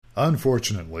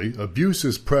Unfortunately, abuse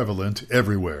is prevalent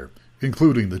everywhere,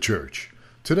 including the church.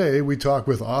 Today, we talk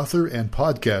with author and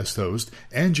podcast host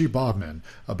Angie Baughman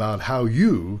about how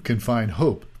you can find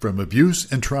hope from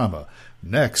abuse and trauma.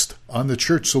 Next on the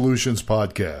Church Solutions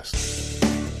Podcast.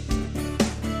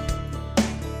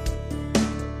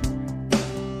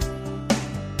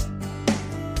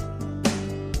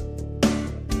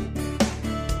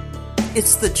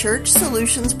 It's the Church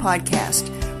Solutions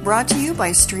Podcast, brought to you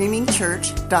by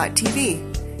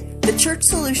streamingchurch.tv. The Church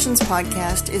Solutions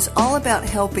Podcast is all about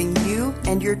helping you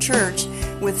and your church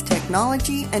with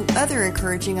technology and other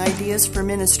encouraging ideas for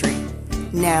ministry.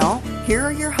 Now, here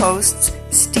are your hosts,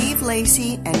 Steve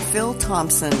Lacey and Phil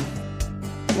Thompson.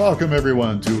 Welcome,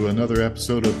 everyone, to another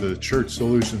episode of the Church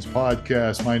Solutions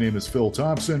Podcast. My name is Phil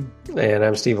Thompson. And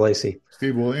I'm Steve Lacey.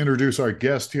 Steve will introduce our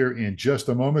guest here in just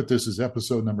a moment. This is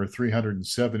episode number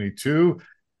 372.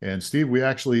 And Steve,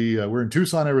 we're in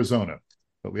Tucson, Arizona,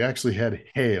 but we actually had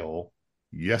hail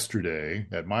yesterday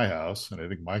at my house, and I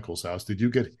think Michael's house. Did you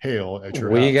get hail at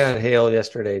your house? We got hail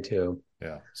yesterday too.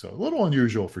 Yeah, so a little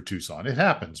unusual for Tucson. It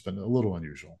happens, but a little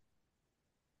unusual.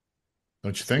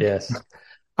 Don't you think? Yes.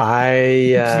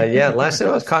 Last time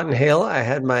I was caught in hail, I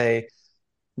had my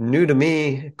new to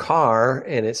me car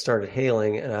and it started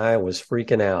hailing and I was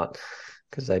freaking out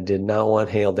because I did not want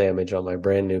hail damage on my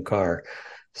brand new car.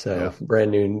 So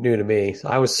brand new to me. So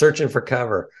I was searching for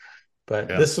cover, but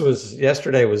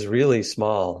yesterday was really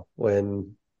small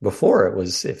when before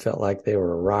it felt like they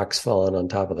were rocks falling on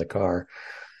top of the car.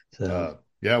 So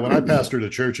when I pastored a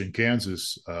church in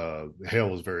Kansas, hail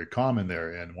was very common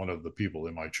there. And one of the people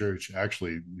in my church,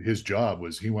 actually his job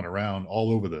was he went around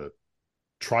all over the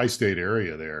tri-state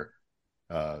area there,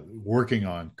 working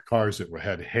on cars that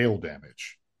had hail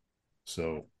damage.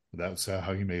 So that's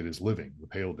how he made his living,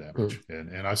 with hail damage.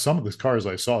 And some of the cars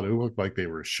I saw, they looked like they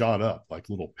were shot up, like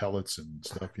little pellets and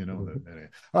stuff, Anyway.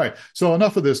 All right. So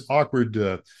enough of this awkward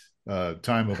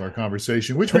time of our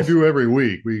conversation, which we do every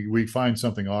week. We find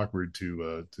something awkward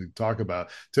to talk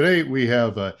about. Today we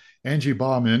have Angie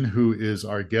Baughman, who is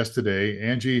our guest today.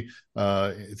 Angie,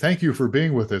 thank you for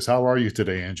being with us. How are you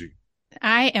today, Angie?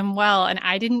 I am well, and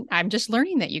I'm just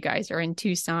learning that you guys are in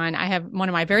Tucson. I have one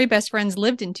of my very best friends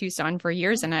lived in Tucson for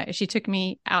years, and she took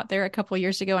me out there a couple of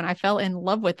years ago, and I fell in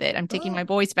love with it. I'm taking my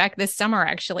boys back this summer,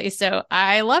 actually. So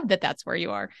I love that that's where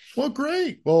you are. Well,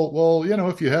 great. Well,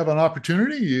 if you have an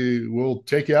opportunity, we'll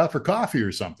take you out for coffee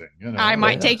or something. I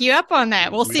might take you up on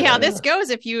that. We'll see how this goes,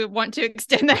 if you want to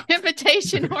extend that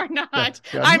invitation or not.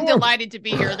 I'm delighted to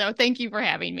be here, though. Thank you for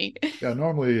having me. Yeah,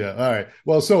 normally. All right.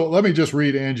 Well, so let me just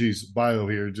read Angie's bio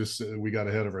here. Just we got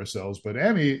ahead of ourselves, but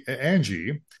Angie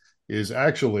is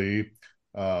actually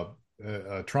a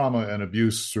trauma and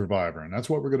abuse survivor, and that's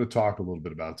what we're going to talk a little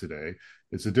bit about today.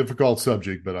 It's a difficult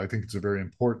subject, but I think it's a very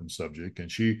important subject,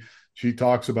 and she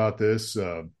talks about this.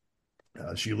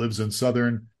 She lives in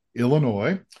Southern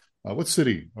Illinois. What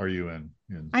city are you in?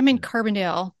 I'm in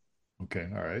Carbondale. Okay,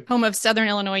 all right. Home of Southern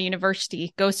Illinois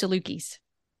University. Go Salukis.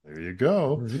 There you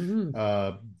go. Mm-hmm.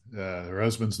 Her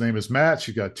husband's name is Matt.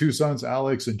 She's got two sons,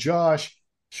 Alex and Josh.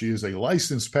 She is a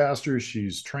licensed pastor.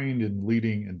 She's trained in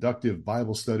leading inductive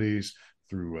Bible studies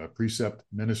through Precept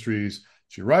Ministries.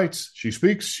 She writes, she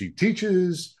speaks, she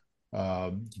teaches.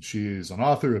 She is an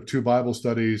author of 2 Bible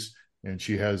studies, and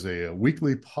she has a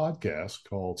weekly podcast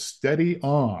called Steady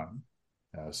On.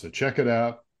 So check it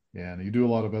out. And you do a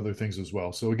lot of other things as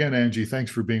well. So again, Angie,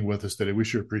 thanks for being with us today. We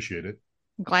sure appreciate it.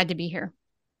 I'm glad to be here.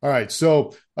 All right.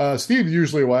 So Steve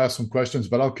usually will ask some questions,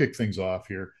 but I'll kick things off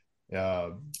here.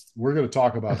 We're going to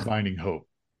talk about finding hope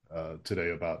today,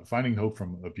 about finding hope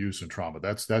from abuse and trauma.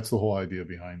 That's the whole idea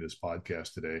behind this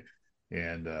podcast today.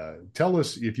 And tell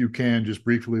us, if you can, just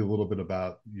briefly a little bit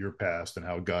about your past and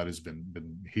how God has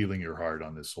been healing your heart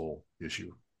on this whole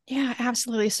issue. Yeah,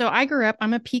 absolutely. So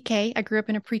I'm a PK. I grew up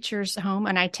in a preacher's home,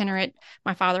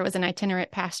 my father was an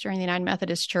itinerant pastor in the United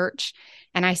Methodist Church.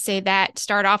 And I say that,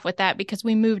 start off with that, because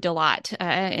we moved a lot.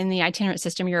 In the itinerant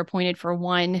system, you're appointed for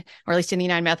one, or at least in the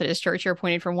United Methodist Church, you're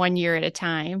appointed for 1 year at a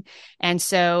time. And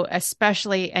so,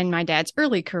 especially in my dad's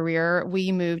early career,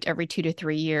 we moved every 2 to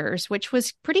 3 years, which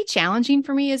was pretty challenging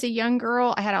for me as a young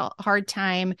girl. I had a hard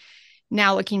time.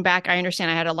 Now, looking back, I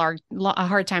understand I had a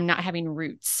hard time not having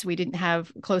roots. We didn't have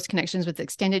close connections with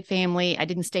extended family. I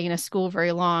didn't stay in a school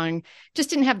very long, just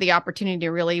didn't have the opportunity to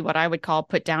really, what I would call,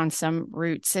 put down some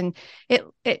roots. And it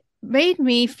made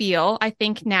me feel, I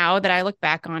think now that I look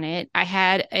back on it, I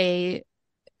had a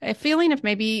feeling of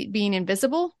maybe being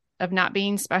invisible, of not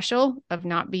being special, of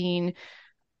not being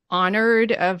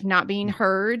honored of not being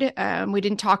heard. We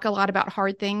didn't talk a lot about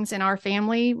hard things in our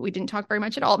family. We didn't talk very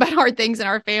much at all about hard things in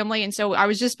our family. And so I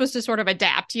was just supposed to sort of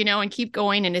adapt, and keep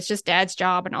going. And it's just dad's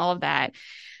job and all of that.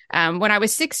 When I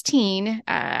was 16,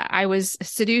 I was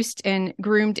seduced and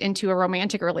groomed into a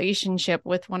romantic relationship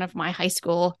with one of my high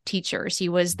school teachers. He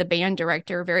was the band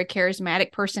director, very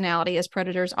charismatic personality, as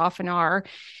predators often are.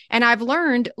 And I've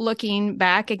learned, looking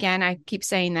back, again, I keep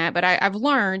saying that, but I've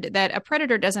learned that a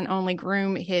predator doesn't only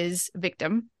groom his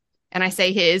victim. And I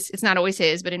say his, it's not always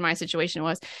his, but in my situation it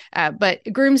was, but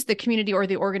grooms the community or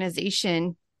the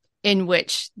organization in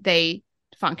which they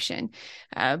function,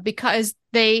 because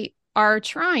they are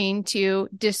trying to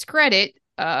discredit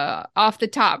off the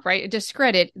top, right?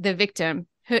 Discredit the victim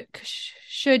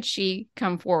should she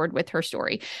come forward with her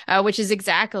story, which is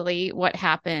exactly what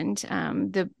happened.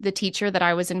 The teacher that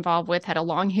I was involved with had a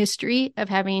long history of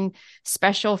having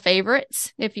special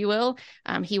favorites, if you will.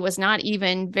 He was not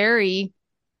even very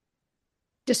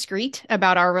discreet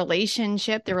about our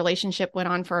relationship. The relationship went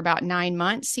on for about 9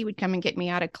 months. He would come and get me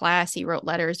out of class. He wrote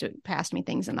letters, passed me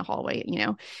things in the hallway,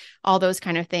 all those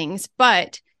kind of things.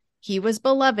 But he was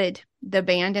beloved. The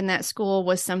band in that school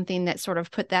was something that sort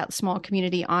of put that small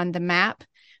community on the map.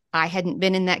 I hadn't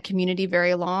been in that community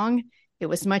very long. It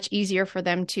was much easier for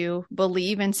them to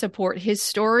believe and support his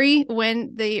story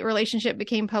when the relationship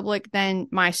became public than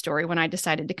my story when I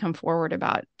decided to come forward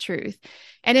about truth.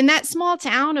 And in that small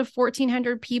town of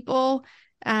 1,400 people,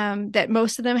 that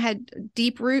most of them had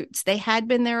deep roots, they had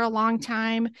been there a long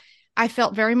time, I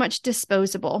felt very much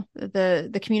disposable.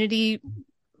 The community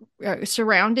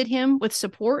surrounded him with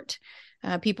support.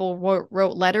 People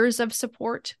wrote letters of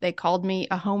support. They called me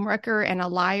a homewrecker and a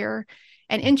liar.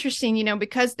 And interesting,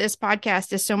 because this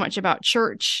podcast is so much about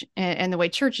church and the way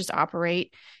churches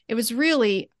operate, it was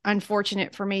really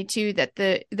unfortunate for me too that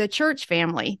the church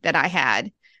family that I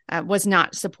had was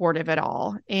not supportive at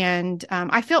all. And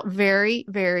I felt very,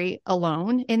 very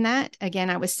alone in that. Again,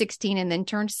 I was 16 and then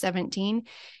turned 17.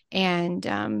 And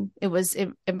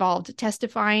it involved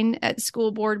testifying at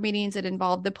school board meetings. It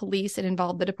involved the police. It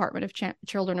involved the Department of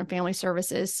Children and Family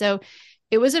Services. So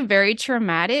it was a very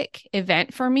traumatic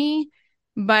event for me.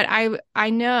 But I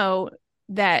know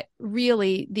that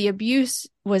really the abuse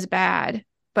was bad,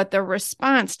 but the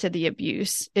response to the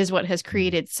abuse is what has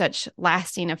created such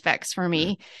lasting effects for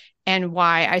me, and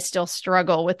why I still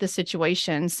struggle with the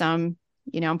situation. I'm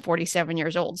 47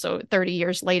 years old, so 30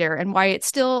 years later, and why it's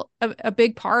still a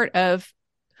big part of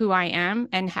who I am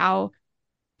and how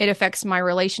it affects my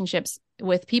relationships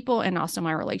with people and also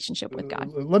my relationship with God.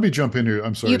 Let me jump in here.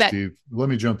 I'm sorry, Steve. Let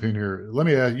me jump in here. Let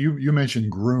me ask you, you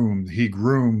mentioned groomed. He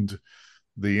groomed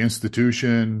the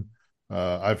institution.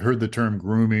 I've heard the term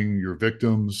grooming your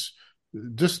victims.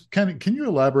 Just can you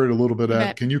elaborate a little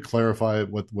bit can you clarify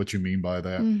what you mean by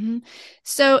that? Mm-hmm.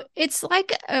 So it's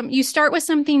like you start with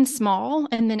something small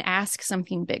and then ask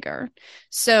something bigger.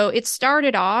 So it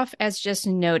started off as just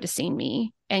noticing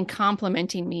me and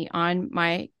complimenting me on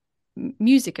my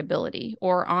music ability,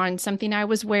 or on something I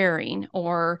was wearing,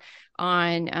 or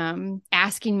on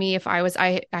asking me if I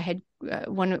had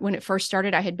when it first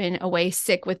started, I had been away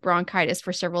sick with bronchitis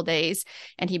for several days,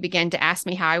 and he began to ask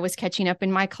me how I was catching up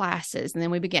in my classes, and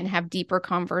then we began to have deeper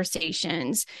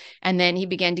conversations, and then he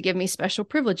began to give me special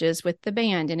privileges with the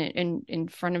band and in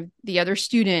front of the other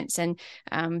students, and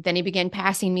then he began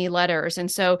passing me letters,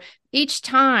 and so each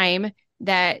time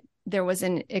that there was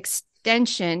an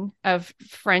extension of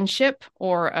friendship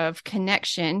or of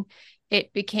connection,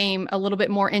 it became a little bit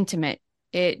more intimate.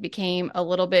 It became a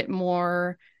little bit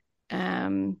more,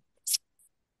 what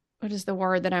is the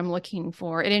word that I'm looking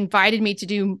for? It invited me to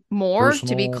do more, personal.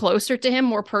 To be closer to him,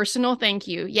 more personal. Thank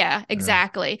you. Yeah,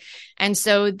 exactly. Yeah. And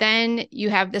so then you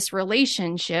have this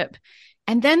relationship,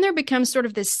 and then there becomes sort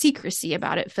of this secrecy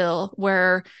about it, Phil,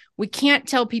 where we can't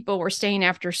tell people we're staying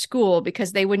after school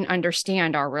because they wouldn't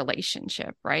understand our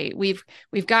relationship, right? We've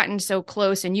gotten so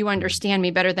close, and you understand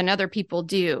me better than other people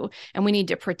do. And we need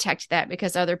to protect that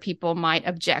because other people might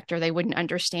object or they wouldn't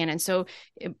understand. And so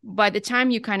by the time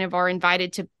you kind of are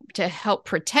invited to help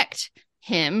protect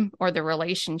him or the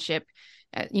relationship,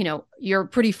 you're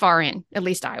pretty far in. At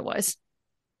least I was.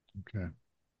 Okay. Wow.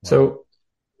 So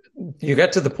you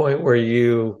got to the point where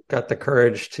you got the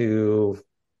courage to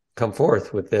come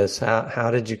forth with this.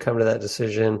 How did you come to that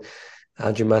decision?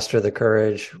 How'd you muster the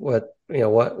courage? What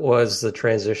was the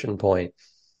transition point?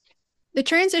 The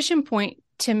transition point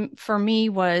for me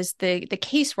was the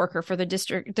caseworker for the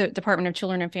Department of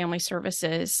Children and Family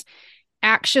Services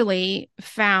actually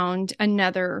found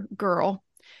another girl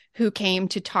who came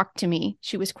to talk to me.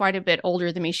 She was quite a bit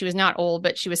older than me. She was not old,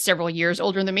 but she was several years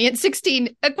older than me. At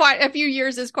 16, quite a few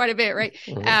years is quite a bit, right?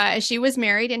 Mm-hmm. She was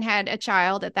married and had a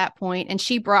child at that point, and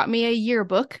she brought me a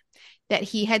yearbook that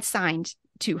he had signed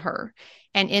to her.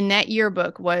 And in that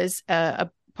yearbook was a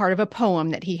part of a poem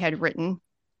that he had written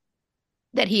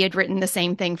the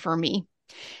same thing for me,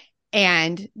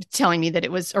 and telling me that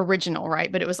it was original,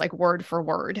 right? But it was like word for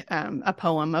word, a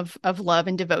poem of love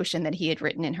and devotion that he had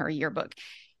written in her yearbook.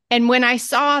 And when I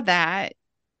saw that,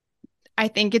 I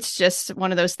think it's just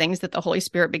one of those things that the Holy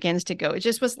Spirit begins to go. It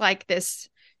just was like this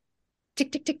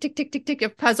tick, tick, tick, tick, tick, tick, tick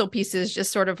of puzzle pieces,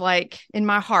 just sort of like in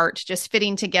my heart, just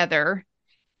fitting together.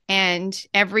 And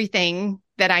everything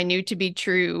that I knew to be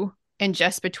true and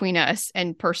just between us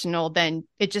and personal, then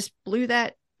it just blew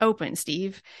that open,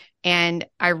 Steve. And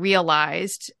I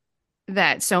realized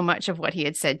that so much of what he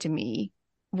had said to me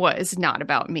was not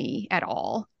about me at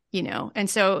all, And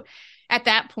so at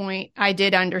that point, I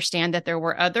did understand that there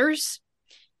were others.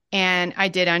 And I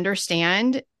did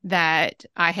understand that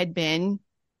I had been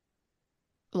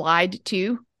lied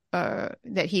to,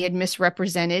 that he had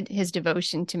misrepresented his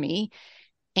devotion to me.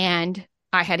 And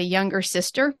I had a younger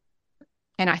sister,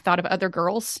 and I thought of other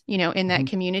girls, in that mm-hmm.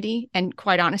 community. And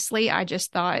quite honestly, I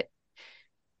just thought,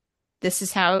 this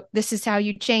is how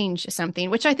you change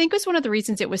something, which I think was one of the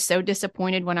reasons it was so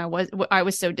disappointed when I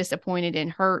was so disappointed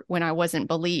and hurt when I wasn't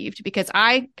believed, because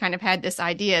I kind of had this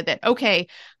idea that, okay,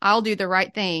 I'll do the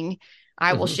right thing.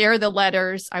 I will mm-hmm. share the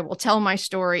letters. I will tell my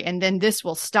story. And then this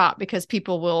will stop, because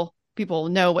people will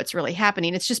know what's really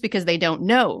happening. It's just because they don't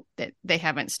know that they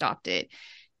haven't stopped it.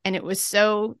 And it was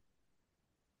so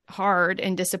hard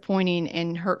and disappointing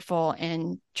and hurtful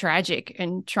and tragic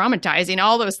and traumatizing,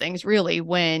 all those things really,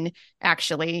 when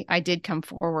actually I did come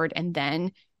forward and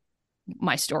then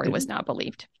my story was not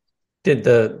believed. Did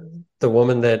the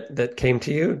woman that came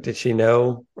to you, did she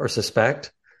know or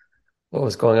suspect what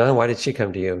was going on? Why did she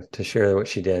come to you to share what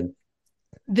she did?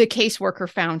 The caseworker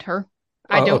found her.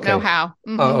 I don't know how.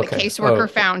 Mm-hmm. Okay. The caseworker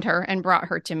found her and brought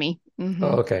her to me. Mm-hmm.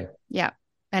 Okay. Yeah.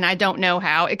 And I don't know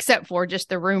how, except for just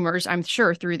the rumors, I'm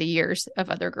sure, through the years of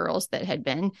other girls that had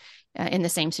been in the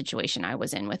same situation I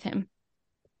was in with him.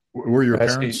 Were your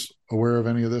parents aware of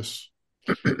any of this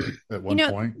at one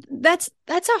point? That's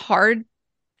a hard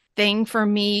thing for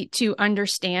me to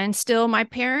understand still. My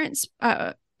parents,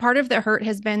 part of the hurt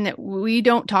has been that we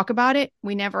don't talk about it.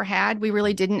 We never had. We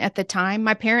really didn't at the time.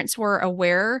 My parents were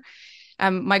aware.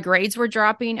 My grades were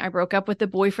dropping. I broke up with the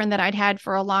boyfriend that I'd had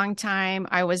for a long time.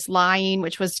 I was lying,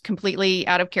 which was completely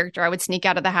out of character. I would sneak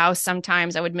out of the house.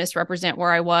 Sometimes I would misrepresent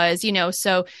where I was,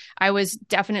 so I was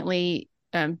definitely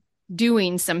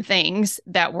doing some things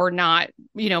that were not,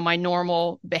 my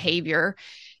normal behavior.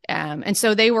 And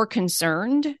so they were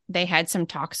concerned. They had some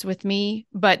talks with me,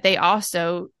 but they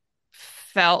also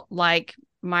felt like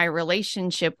my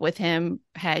relationship with him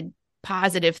had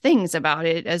positive things about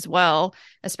it as well,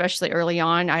 especially early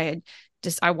on. I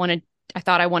thought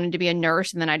I wanted to be a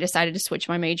nurse, and then I decided to switch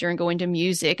my major and go into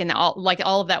music, and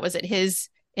all of that was at his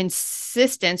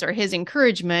insistence or his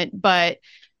encouragement, but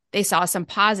they saw some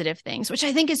positive things, which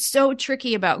I think is so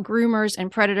tricky about groomers and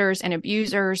predators and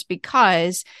abusers,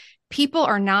 because people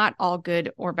are not all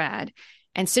good or bad.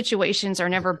 And situations are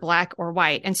never black or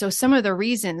white. And so some of the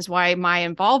reasons why my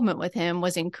involvement with him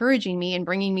was encouraging me and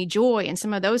bringing me joy and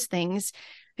some of those things,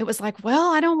 it was like,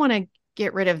 well, I don't want to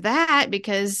get rid of that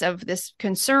because of this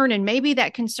concern. And maybe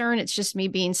that concern, it's just me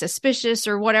being suspicious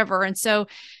or whatever. And so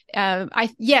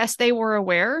yes, they were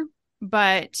aware,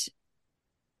 but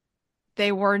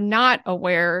they were not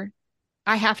aware.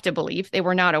 I have to believe they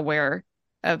were not aware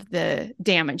of the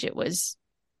damage it was,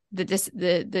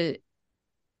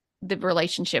 the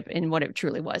relationship and what it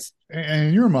truly was. And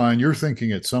in your mind, you're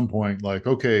thinking at some point, like,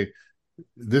 okay,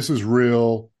 this is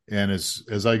real. And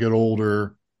as I get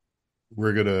older,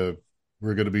 we're going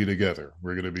to be together.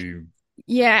 We're going to be.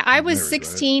 Yeah. I was married,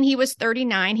 16. Right? He was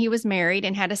 39. He was married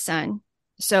and had a son.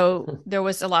 So there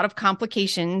was a lot of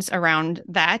complications around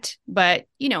that, but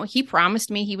he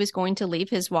promised me he was going to leave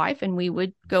his wife and we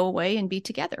would go away and be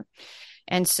together.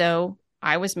 And so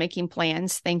I was making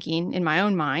plans, thinking in my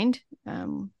own mind,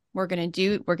 we're going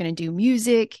to do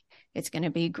music. It's going to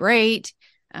be great.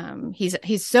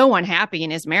 He's so unhappy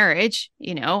in his marriage.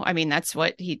 That's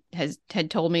what he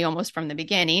had told me almost from the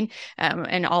beginning.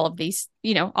 And all of these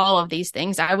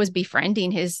things. I was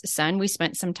befriending his son. We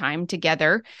spent some time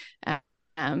together.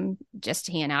 Just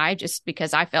he and I, just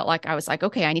because I felt like I was like,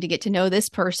 okay, I need to get to know this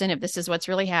person if this is what's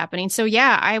really happening. So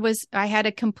yeah, I had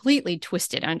a completely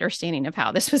twisted understanding of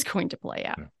how this was going to play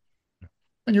out. Yeah.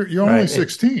 And you're only Right.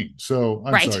 16. So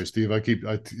I'm Right. sorry, Steve. I keep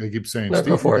saying, No, go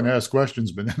Steve, you for can it. ask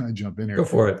questions, but then I jump in Go here.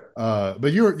 for it.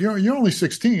 But you're only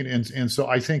 16, and so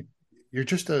I think you're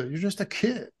just a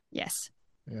kid. Yes.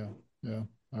 Yeah. Yeah.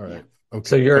 All Yeah. right. So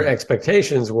Okay. Go your ahead.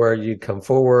 expectations were you'd come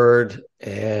forward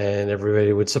and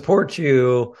everybody would support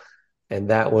you, and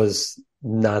that was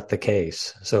not the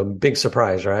case. So big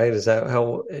surprise, right? Is that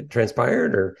how it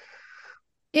transpired, or?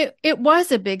 It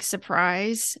was a big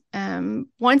surprise.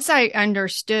 Once I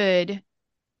understood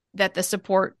that the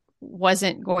support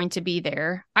wasn't going to be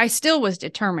there, I still was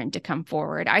determined to come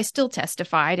forward. I still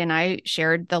testified and I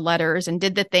shared the letters and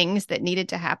did the things that needed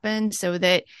to happen so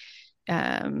that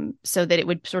it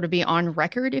would sort of be on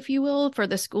record, if you will, for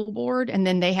the school board. And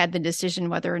then they had the decision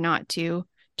whether or not to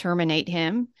terminate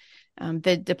him.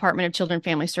 The Department of Children and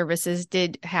Family Services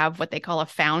did have what they call a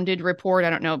founded report.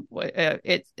 I don't know.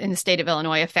 It's in the state of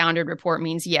Illinois. A founded report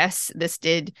means yes, this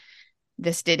did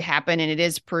happen, and it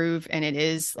is proof, and it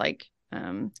is like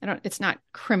it's not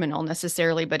criminal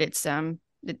necessarily, but it's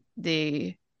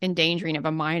the endangering of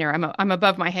a minor. I'm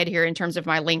above my head here in terms of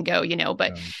my lingo,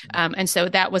 but and so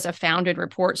that was a founded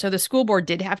report. So the school board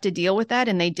did have to deal with that,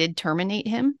 and they did terminate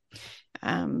him.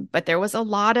 But there was a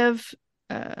lot of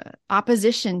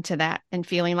opposition to that and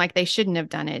feeling like they shouldn't have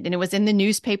done it. And it was in the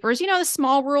newspapers, the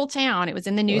small rural town. It was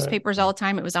in the newspapers all the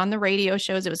time. It was on the radio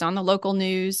shows. It was on the local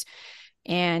news.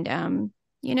 And,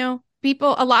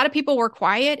 a lot of people were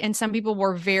quiet and some people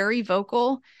were very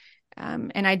vocal.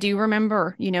 And I do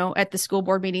remember, at the school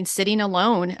board meeting, sitting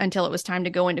alone until it was time to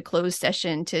go into closed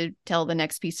session to tell the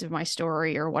next piece of my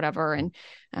story or whatever. And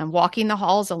walking the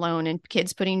halls alone and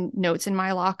kids putting notes in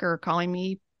my locker, calling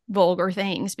me vulgar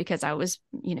things because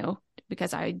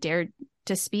because I dared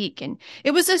to speak. And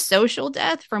it was a social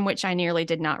death from which I nearly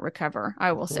did not recover,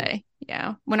 I will say.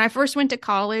 Yeah. When I first went to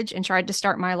college and tried to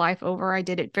start my life over, I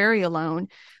did it very alone,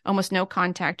 almost no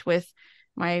contact with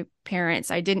my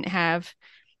parents. I didn't have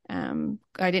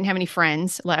any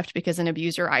friends left because an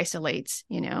abuser isolates,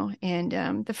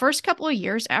 and the first couple of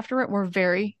years after it were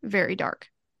very, very dark.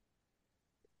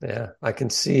 Yeah, I can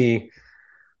see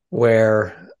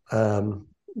where from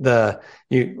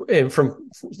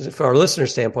our listener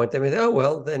standpoint, they mean, oh,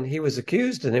 well, then he was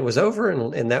accused and it was over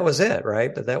and that was it,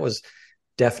 right? But that was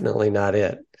definitely not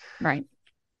it. Right.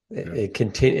 It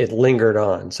continued, it lingered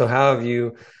on. So how have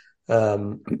you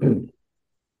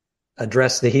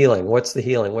address the healing? What's the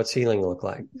healing? What's healing look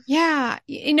like? Yeah.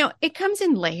 It comes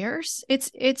in layers.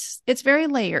 It's very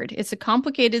layered. It's a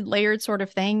complicated layered sort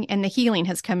of thing. And the healing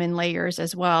has come in layers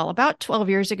as well. About 12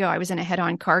 years ago, I was in a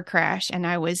head-on car crash and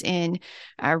I was in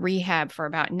rehab for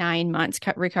about 9 months,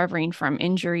 recovering from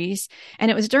injuries.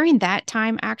 And it was during that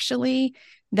time actually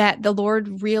that the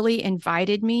Lord really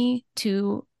invited me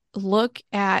to look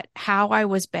at how I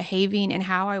was behaving and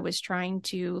how I was trying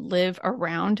to live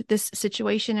around this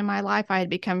situation in my life. I had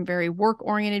become very work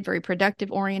oriented, very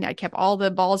productive oriented. I kept all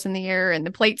the balls in the air and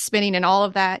the plates spinning and all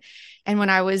of that. And when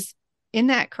I was in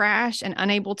that crash and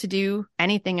unable to do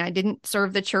anything, I didn't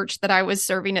serve the church that I was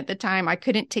serving at the time. I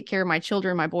couldn't take care of my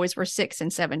children. My boys were 6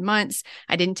 and 7 months.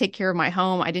 I didn't take care of my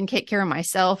home. I didn't take care of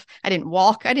myself. I didn't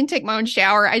walk. I didn't take my own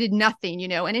shower. I did nothing,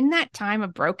 And in that time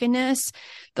of brokenness,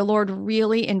 the Lord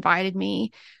really invited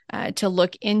me to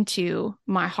look into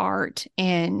my heart.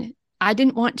 And I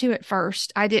didn't want to at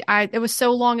first. It was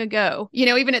so long ago,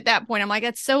 even at that point, I'm like,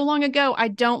 that's so long ago. I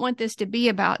don't want this to be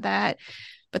about that.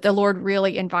 But the Lord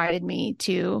really invited me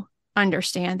to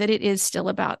understand that it is still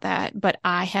about that, but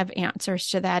I have answers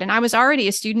to that. And I was already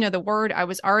a student of the word. I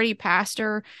was already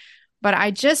pastor, but I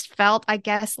just felt, I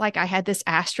guess, like I had this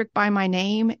asterisk by my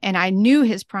name and I knew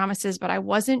his promises, but I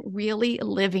wasn't really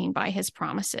living by his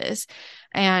promises.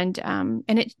 And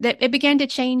it began to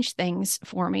change things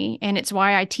for me. And it's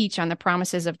why I teach on the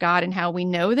promises of God and how we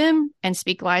know them and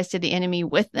speak lies to the enemy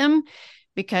with them.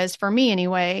 Because for me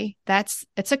anyway,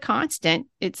 it's a constant.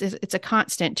 It's a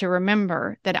constant to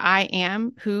remember that I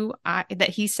am that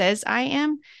he says I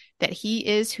am, that he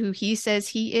is who he says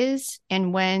he is.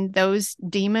 And when those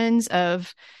demons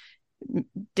of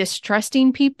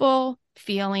distrusting people,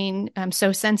 feeling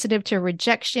so sensitive to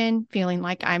rejection, feeling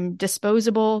like I'm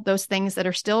disposable, those things that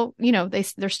are still,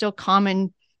 they're still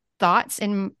common thoughts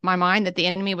in my mind that the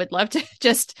enemy would love to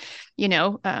just,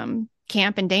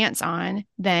 camp and dance on,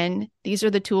 then these are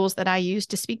the tools that I use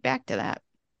to speak back to that.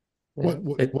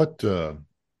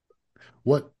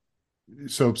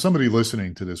 So somebody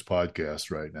listening to this podcast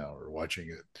right now or watching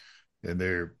it, and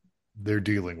they're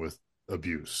dealing with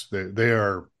abuse. They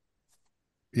are,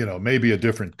 maybe a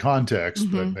different context,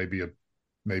 but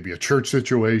maybe a church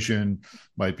situation,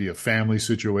 might be a family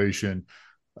situation.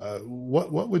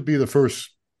 What would be the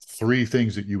first 3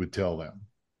 things that you would tell them?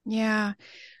 Yeah.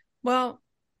 Well,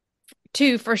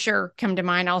 two for sure come to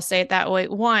mind. I'll say it that way.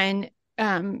 One,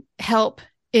 help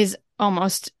is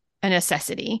almost a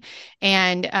necessity.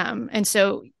 And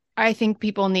so I think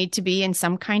people need to be in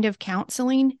some kind of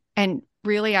counseling. And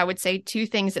really, I would say two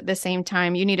things at the same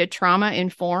time. You need a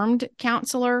trauma-informed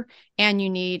counselor and you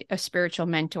need a spiritual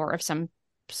mentor of some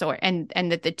sort. And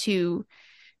that the two,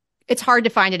 it's hard to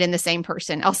find it in the same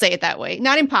person. I'll say it that way.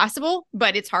 Not impossible,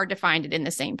 but it's hard to find it in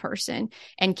the same person.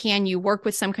 And can you work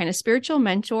with some kind of spiritual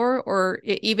mentor, or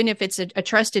even if it's a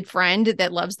trusted friend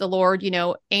that loves the Lord,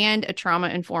 and a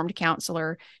trauma-informed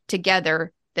counselor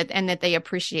together that they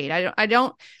appreciate. I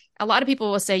don't, a lot of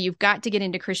people will say you've got to get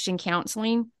into Christian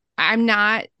counseling. I'm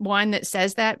not one that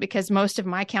says that, because most of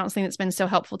my counseling that's been so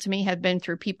helpful to me have been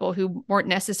through people who weren't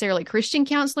necessarily Christian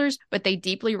counselors, but they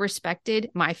deeply respected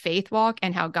my faith walk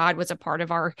and how God was a part of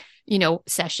our,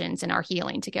 sessions and our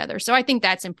healing together. So I think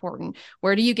that's important.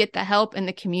 Where do you get the help in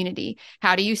the community?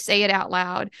 How do you say it out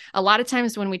loud? A lot of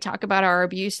times when we talk about our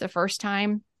abuse the first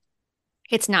time,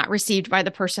 it's not received by the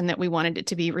person that we wanted it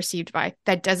to be received by.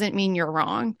 That doesn't mean you're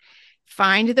wrong.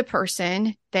 Find the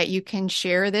person that you can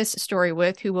share this story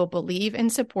with who will believe and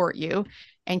support you,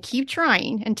 and keep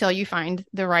trying until you find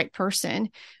the right person.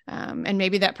 And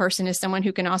maybe that person is someone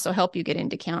who can also help you get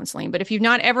into counseling. But if you've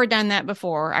not ever done that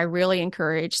before, I really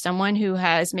encourage someone who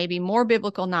has maybe more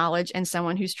biblical knowledge and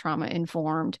someone who's trauma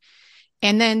informed.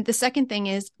 And then the second thing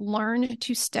is learn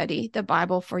to study the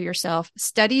Bible for yourself.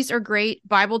 Studies are great.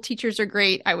 Bible teachers are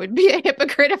great. I would be a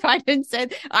hypocrite if I didn't say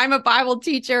I'm a Bible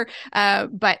teacher.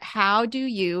 But how do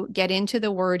you get into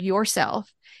the Word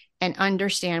yourself and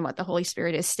understand what the Holy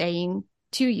Spirit is saying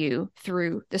to you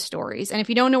through the stories? And if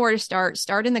you don't know where to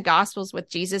start in the Gospels with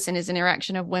Jesus and his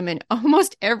interaction of women.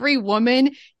 Almost every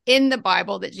woman in the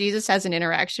Bible that Jesus has an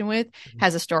interaction with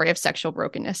has a story of sexual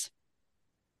brokenness.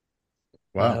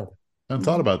 Wow. I hadn't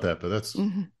thought about that, but that's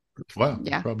wow.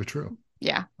 Yeah. Probably true.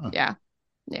 Yeah. Huh.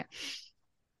 Yeah.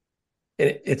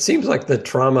 It seems like the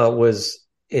trauma was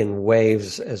in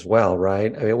waves as well,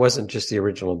 right? I mean, it wasn't just the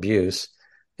original abuse.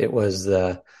 It was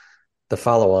the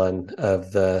follow-on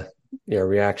of the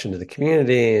reaction to the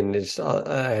community. And it's,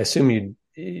 I assume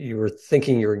you were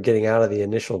thinking you were getting out of the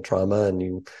initial trauma,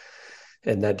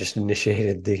 and that just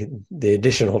initiated the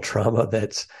additional trauma.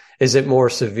 Is it more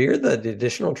severe, the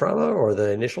additional trauma, or the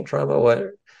initial trauma?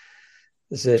 What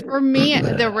is it? For me,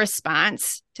 the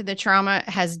response to the trauma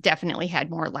has definitely had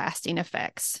more lasting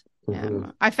effects.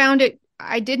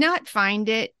 I did not find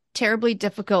it terribly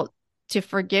difficult to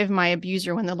forgive my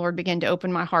abuser when the Lord began to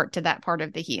open my heart to that part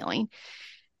of the healing.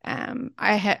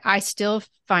 I still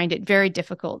find it very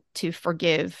difficult to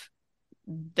forgive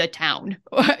the town,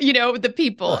 the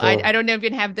people. I don't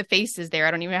even have the faces there.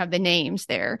 I don't even have the names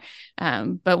there.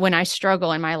 But when I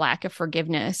struggle in my lack of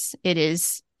forgiveness, it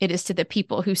is to the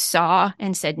people who saw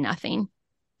and said nothing.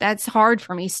 That's hard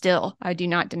for me still. I do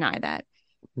not deny that.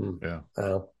 Yeah.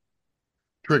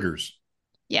 Triggers.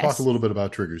 Yes. Talk a little bit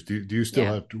about triggers. Do you still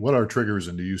have, what are triggers,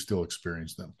 and do you still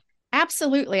experience them?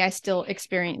 Absolutely. I still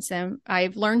experience them.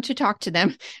 I've learned to talk to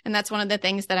them. And that's one of the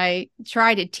things that I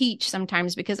try to teach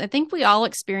sometimes, because I think we all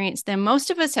experience them.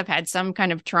 Most of us have had some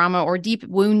kind of trauma or deep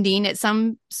wounding at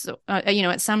some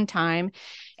time.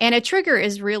 And a trigger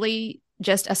is really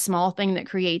just a small thing that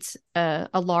creates a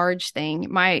large thing.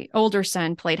 My older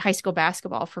son played high school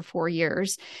basketball for 4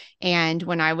 years. And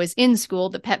when I was in school,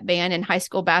 the pep band and high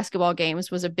school basketball games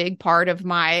was a big part of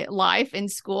my life in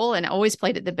school, and I always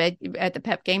played at the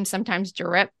pep games, sometimes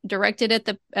directed at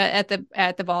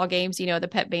the ball games, the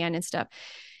pep band and stuff.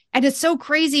 And it's so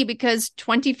crazy because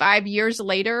 25 years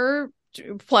later,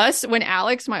 plus when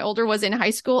Alex, my older, was in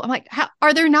high school, I'm like,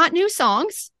 are there not new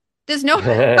songs? Are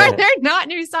there not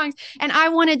new songs? And I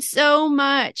wanted so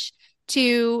much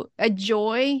to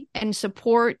enjoy and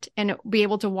support and be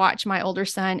able to watch my older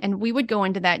son. And we would go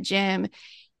into that gym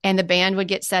and the band would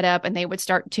get set up and they would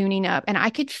start tuning up. And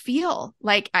I could feel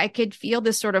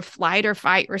this sort of flight or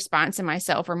fight response in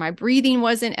myself, or my breathing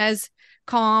wasn't as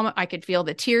calm. I could feel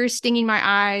the tears stinging my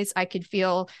eyes. I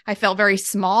felt very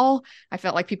small. I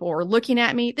felt like people were looking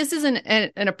at me. This is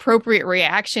an appropriate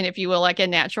reaction, if you will, like a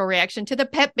natural reaction to the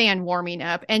pep band warming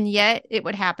up. And yet it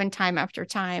would happen time after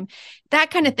time. That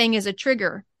kind of thing is a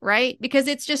trigger, right? Because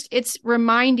it's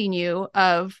reminding you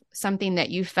of something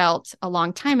that you felt a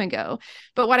long time ago.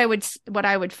 But what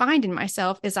I would find in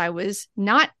myself is I was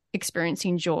not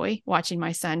experiencing joy watching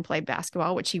my son play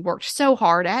basketball, which he worked so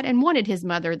hard at and wanted his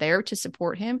mother there to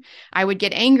support him. I would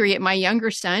get angry at my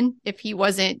younger son if he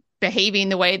wasn't behaving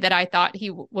the way that I thought he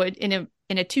would in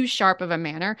a too sharp of a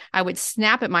manner. I would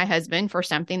snap at my husband for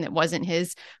something that wasn't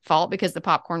his fault because the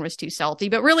popcorn was too salty.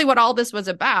 But really what all this was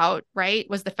about, right,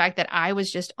 was the fact that I was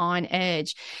just on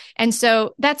edge. And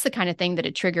so that's the kind of thing that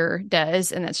a trigger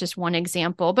does. And that's just one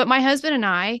example. But my husband and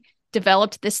I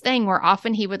developed this thing where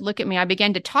often he would look at me. I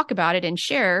began to talk about it and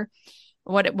share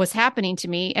what was happening to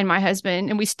me and my husband.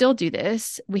 And we still do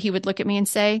this. He would look at me and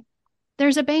say,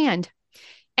 there's a band.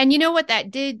 And you know what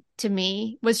that did to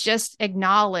me was just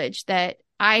acknowledge that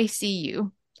I see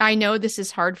you. I know this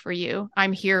is hard for you.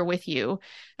 I'm here with you.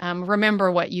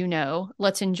 Remember what you know.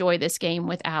 Let's enjoy this game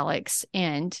with Alex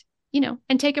and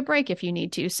take a break if you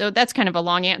need to. So that's kind of a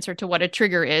long answer to what a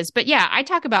trigger is. But yeah, I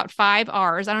talk about 5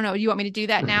 R's. I don't know. Do you want me to do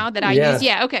that now that I use?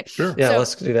 Yeah. Okay. Sure. Yeah,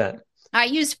 let's do that. I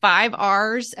use 5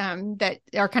 R's that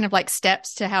are kind of like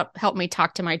steps to help me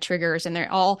talk to my triggers. And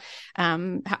they're all,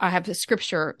 I have the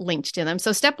scripture linked to them.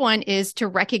 So step 1 is to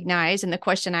recognize. And the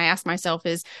question I ask myself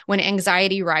is, when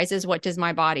anxiety rises, what does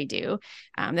my body do?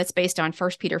 That's based on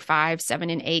 1 Peter 5, 7,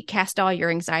 and 8. Cast all your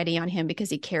anxiety on him because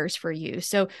he cares for you.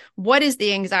 So what does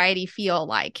the anxiety feel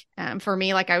like? For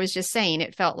me, like I was just saying,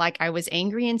 it felt like I was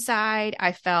angry inside.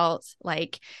 I felt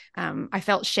like I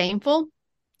felt shameful.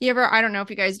 I don't know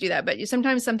if you guys do that, but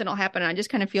sometimes something will happen and I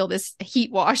just kind of feel this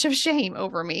heat wash of shame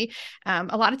over me.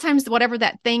 A lot of times, whatever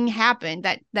that thing happened,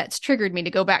 that's triggered me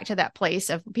to go back to that place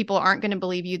of people aren't going to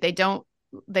believe you. They don't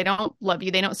love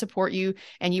you. They don't support you,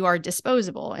 and you are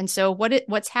disposable. And so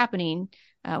what's happening?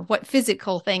 What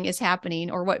physical thing is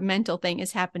happening or what mental thing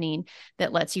is happening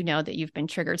that lets you know that you've been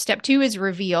triggered. Step 2 is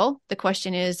reveal. The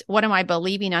question is, what am I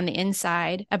believing on the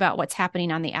inside about what's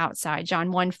happening on the outside? John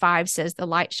 1:5 says the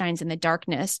light shines in the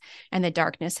darkness and the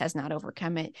darkness has not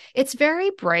overcome it. It's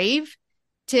very brave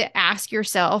to ask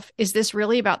yourself, is this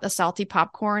really about the salty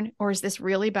popcorn, or is this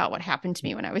really about what happened to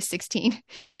me when I was 16?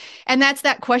 And that's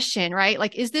that question, right?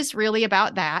 Like, is this really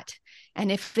about that? And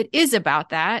if it is about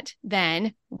that,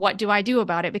 then what do I do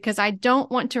about it? Because I don't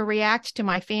want to react to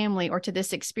my family or to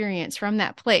this experience from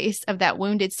that place of that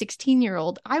wounded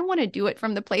 16-year-old. I want to do it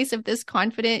from the place of this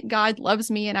confident, God loves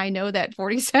me, and I know that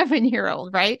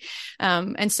 47-year-old, right?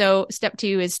 And so step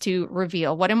 2 is to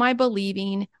reveal. What am I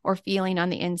believing or feeling on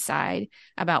the inside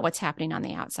about what's happening on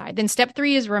the outside? Then step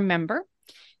 3 is remember.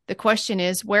 The question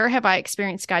is, where have I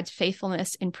experienced God's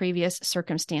faithfulness in previous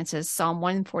circumstances? Psalm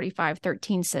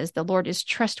 145:13 says, the Lord is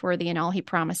trustworthy in all he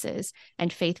promises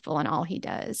and faithful in all he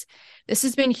does. This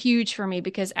has been huge for me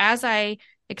because as I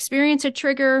experience a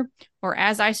trigger or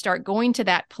as I start going to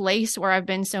that place where I've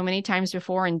been so many times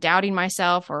before and doubting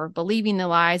myself or believing the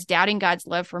lies, doubting God's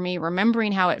love for me,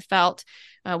 remembering how it felt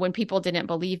when people didn't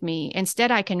believe me.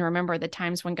 Instead, I can remember the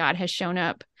times when God has shown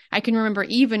up. I can remember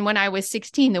even when I was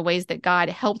 16, the ways that God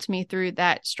helped me through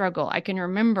that struggle. I can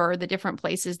remember the different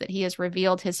places that he has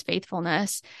revealed his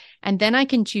faithfulness. And then I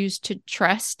can choose to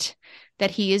trust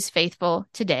that he is faithful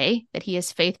today, that he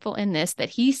is faithful in this, that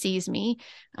he sees me,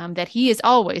 that he is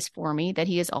always for me, that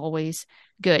he is always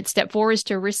good. Step 4 is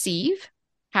to receive.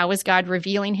 How is God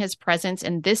revealing his presence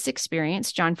in this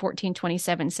experience? John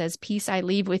 14:27 says, peace I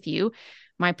leave with you.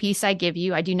 My peace I give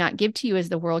you. I do not give to you as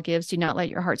the world gives. Do not let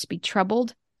your hearts be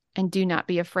troubled. And do not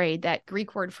be afraid. That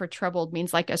Greek word for troubled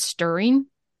means like a stirring,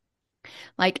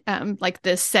 like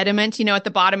the sediment, at the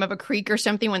bottom of a creek or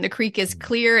something when the creek is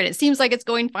clear and it seems like it's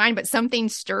going fine, but something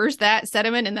stirs that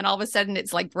sediment. And then all of a sudden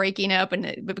it's like breaking up and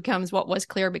it becomes what was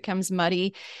clear becomes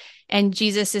muddy. And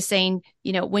Jesus is saying,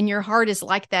 when your heart is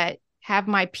like that, have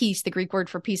my peace. The Greek word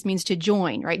for peace means to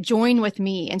join, right? Join with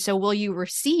me. And so will you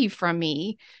receive from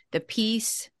me the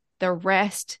peace, the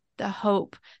rest, the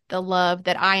hope, the love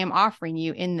that I am offering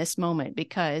you in this moment?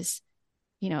 Because,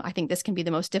 I think this can be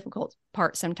the most difficult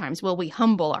part sometimes. Will we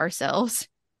humble ourselves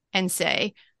and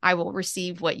say, I will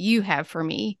receive what you have for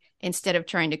me instead of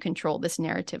trying to control this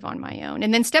narrative on my own?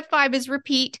 And then step 5 is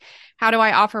repeat. How do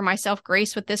I offer myself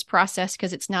grace with this process?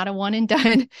 Because it's not a one and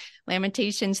done.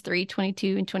 Lamentations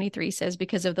 3:22 and 23 says,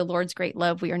 because of the Lord's great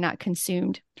love, we are not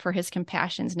consumed, for his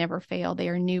compassions never fail. They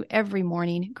are new every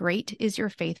morning. Great is your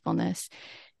faithfulness.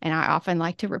 And I often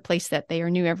like to replace that they are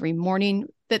new every morning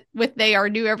with they are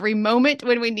new every moment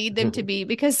when we need them to be,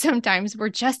 because sometimes we're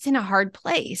just in a hard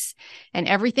place and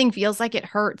everything feels like it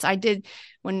hurts. I did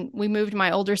when we moved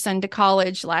my older son to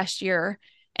college last year,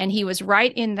 and he was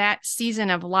right in that season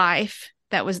of life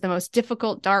that was the most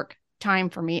difficult, dark time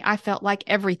for me. I felt like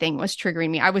everything was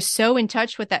triggering me. I was so in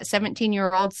touch with that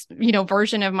 17-year-old,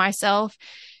 version of myself.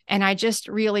 And I just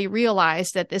really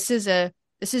realized that this is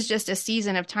just a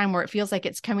season of time where it feels like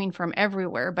it's coming from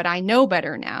everywhere, but I know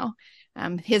better now.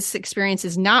 His experience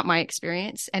is not my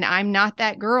experience, and I'm not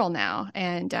that girl now.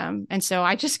 And so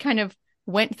I just kind of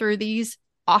went through these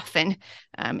often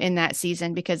in that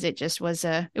season, because it just was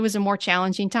a more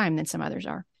challenging time than some others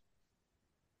are.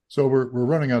 So we're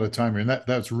running out of time here, and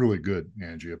that's really good,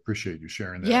 Angie. I appreciate you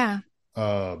sharing that. Yeah.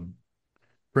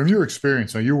 From your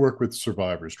experience, now you work with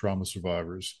survivors, trauma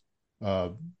survivors,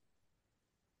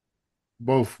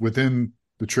 both within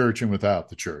the church and without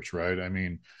the church, right? I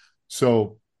mean,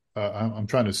 so I'm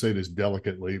trying to say this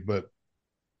delicately, but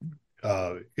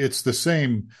it's the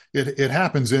same. It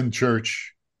happens in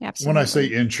church. Absolutely. When I say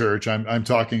in church, I'm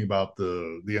talking about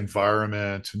the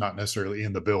environment, not necessarily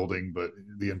in the building, but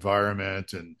the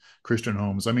environment and Christian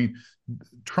homes. I mean,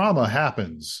 trauma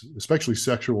happens, especially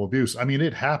sexual abuse. I mean,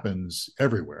 it happens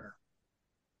everywhere.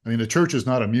 I mean, the church is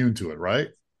not immune to it, right?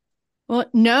 Well,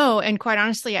 no. And quite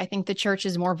honestly, I think the church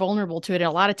is more vulnerable to it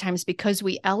a lot of times, because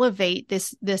we elevate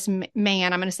this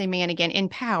man, I'm going to say man again, in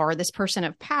power, this person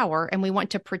of power, and we want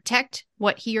to protect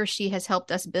what he or she has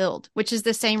helped us build, which is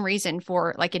the same reason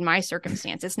for, like in my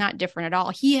circumstance, it's not different at all.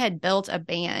 He had built a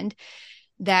band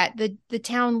that the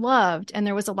town loved, and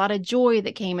there was a lot of joy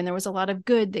that came, and there was a lot of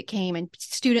good that came, and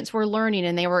students were learning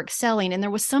and they were excelling, and there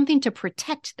was something to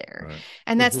protect there. Right.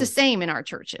 And that's the same in our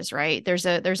churches, right? There's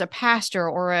a pastor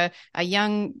or a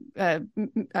young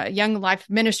life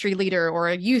ministry leader or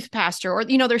a youth pastor, or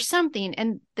there's something,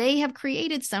 and they have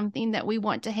created something that we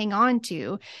want to hang on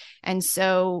to. And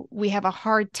so we have a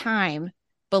hard time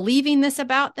believing this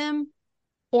about them,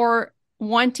 or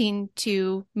wanting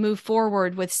to move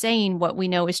forward with saying what we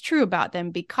know is true about them,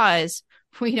 because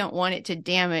we don't want it to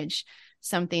damage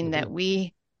something that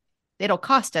it'll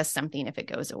cost us something if it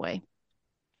goes away.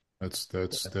 That's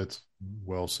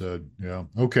well said. Yeah.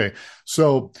 Okay.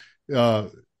 So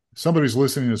somebody's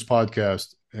listening to this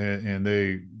podcast and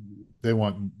they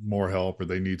want more help, or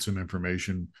they need some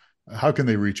information. How can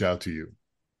they reach out to you?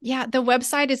 Yeah, the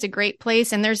website is a great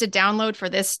place, and there's a download for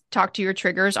this Talk to Your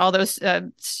Triggers. All those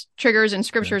triggers and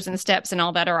scriptures and steps and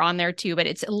all that are on there too, but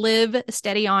it's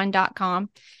livesteadyon.com,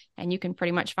 and you can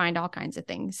pretty much find all kinds of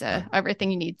things,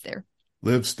 everything you need there.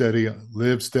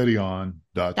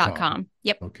 livesteadyon.com.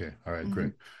 Yep. Okay. All right.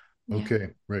 Great. Okay.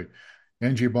 Great.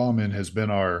 Angie Baughman has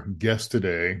been our guest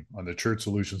today on the Church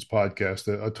Solutions podcast,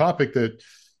 a topic that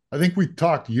I think we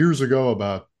talked years ago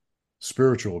about,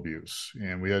 spiritual abuse,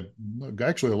 and we had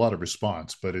actually a lot of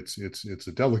response, but it's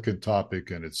a delicate topic,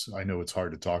 and I know it's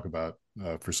hard to talk about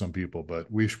for some people, but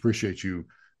we appreciate you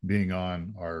being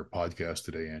on our podcast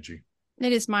today, Angie.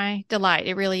 It is my delight.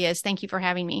 It really is. Thank you for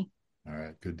having me. All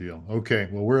right, good deal. Okay,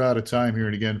 well, we're out of time here,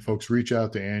 and again, folks, reach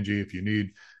out to Angie if you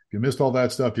missed all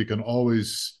that stuff. You can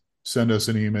always send us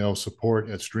an email,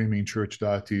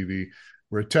 support@streamingchurch.tv.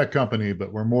 We're a tech company,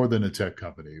 but we're more than a tech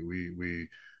company.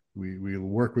 We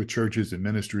work with churches and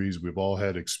ministries. We've all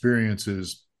had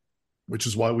experiences, which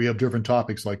is why we have different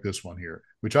topics like this one here,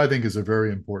 which I think is a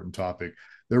very important topic.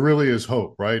 There really is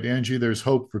hope, right, Angie? There's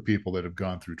hope for people that have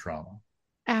gone through trauma.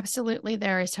 Absolutely,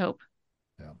 there is hope.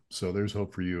 Yeah, so there's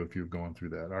hope for you if you've gone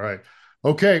through that. All right.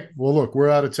 Okay, well, look, we're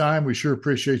out of time. We sure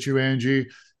appreciate you, Angie.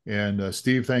 And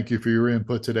Steve, thank you for your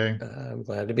input today. I'm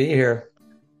glad to be here.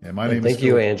 And my name is Thank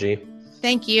you, Angie.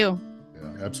 Thank you.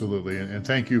 Absolutely. And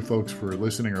thank you folks for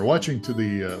listening or watching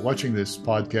watching this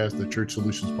podcast, the Church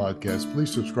Solutions podcast.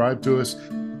 Please subscribe to us.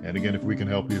 And again, if we can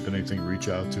help you, if anything, reach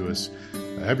out to us.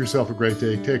 Have yourself a great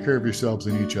day. Take care of yourselves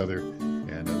and each other.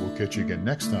 And we'll catch you again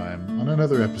next time on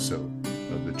another episode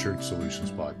of the Church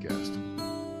Solutions podcast.